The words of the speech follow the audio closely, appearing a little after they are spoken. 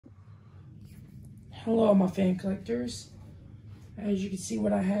Hello, my fan collectors. As you can see,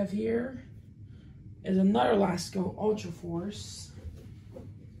 what I have here is another Lasko Ultra Force,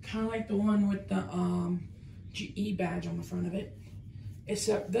 kind of like the one with the GE badge on the front of it,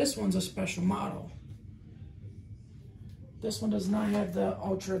 except this one's a special model. This one does not have the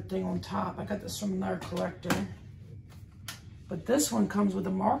Ultra thing on top. I got this from another collector, but this one comes with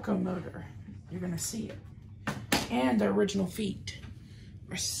a Marco motor. You're gonna see it, and the original feet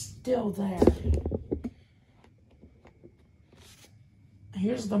are still there.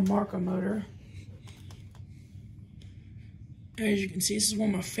 Here's the Marco motor. As you can see, this is one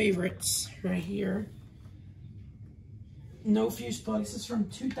of my favorites right here. No fuse plug. This is from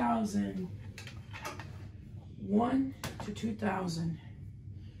 2001 to 2000.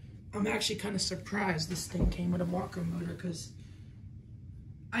 I'm actually kind of surprised this thing came with a Marco motor, because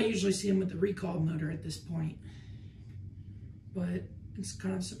I usually see them with the recall motor at this point. But it's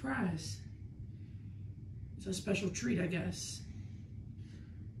kind of a surprise. It's a special treat, I guess.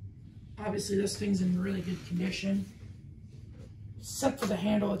 Obviously, this thing's in really good condition. Except for the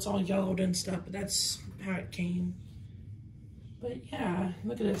handle, it's all yellowed and stuff, but that's how it came. But yeah,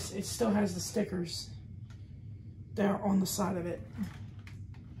 look at this. It still has the stickers there on the side of it.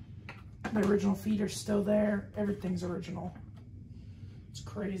 The original feet are still there. Everything's original. It's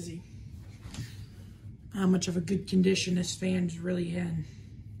crazy how much of a good condition this fan's really in.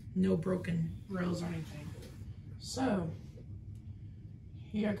 No broken rails or anything. So,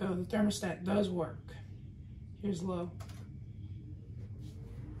 here I go. The thermostat does work. Here's low.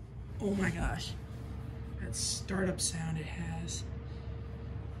 Oh my gosh. That startup sound it has.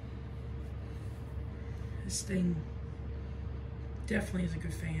 This thing definitely is a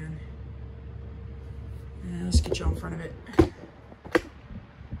good fan. And let's get you in front of it.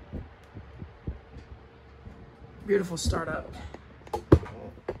 Beautiful startup.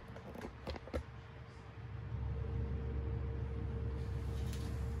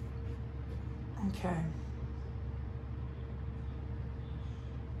 Okay.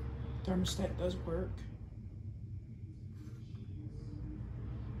 Thermostat does work.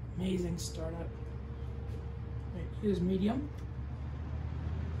 Amazing startup. Right, here's medium.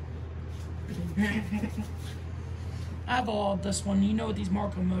 Eyeballed this one. You know, with these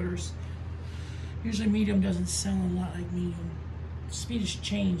Marco motors, usually medium doesn't sound a lot like medium. Speed has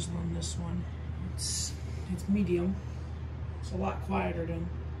changed on this one. It's medium. It's a lot quieter than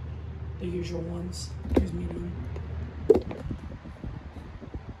the usual ones. Here's medium.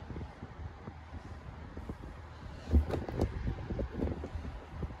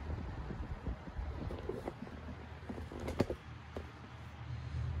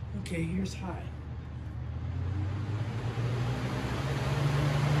 Okay, here's high.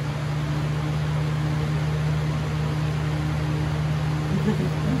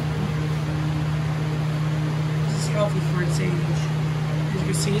 This is healthy for its age. As you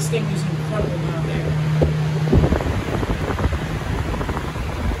can see, this thing is incredible down there.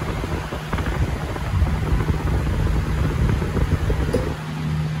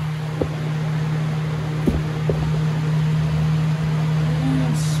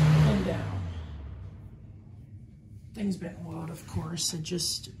 And spin down. Thing's been oiled, of course.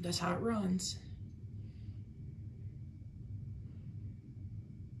 That's how it runs.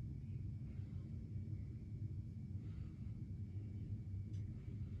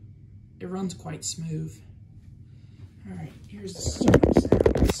 It runs quite smooth. All right, here's the startup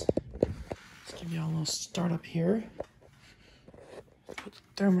sounds. Let's give you all a little startup here. Put the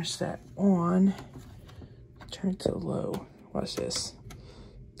thermostat on. Turn it to low. Watch this.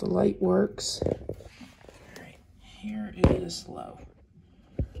 The light works. All right, here is low.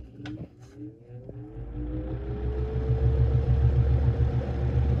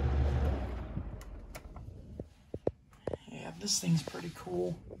 Yeah, this thing's pretty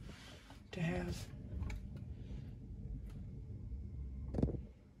cool to have.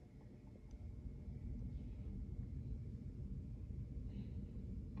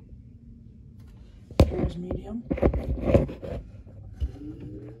 Here's medium.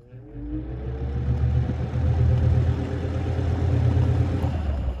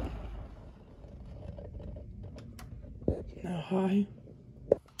 Now high.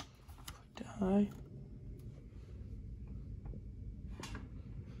 Put to high.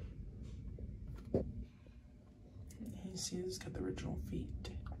 You see, it's got the original feet.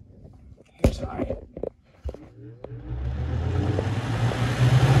 Here's high.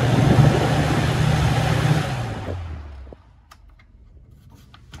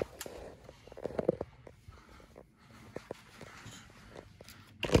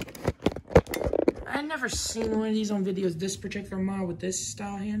 I've never seen one of these on videos, this particular model with this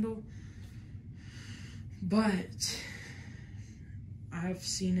style handle. But I've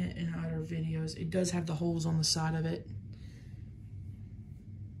seen it in other videos. It does have the holes on the side of it.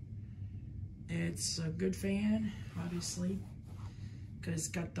 It's a good fan, obviously, because it's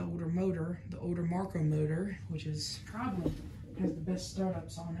got the older motor, the older Marco motor, which is probably has the best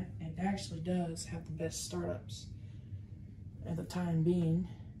startups on it. It actually does have the best startups at the time being.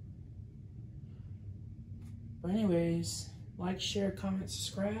 But anyways, like, share, comment,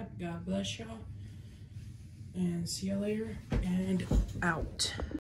 subscribe. God bless y'all. And see you later. And out.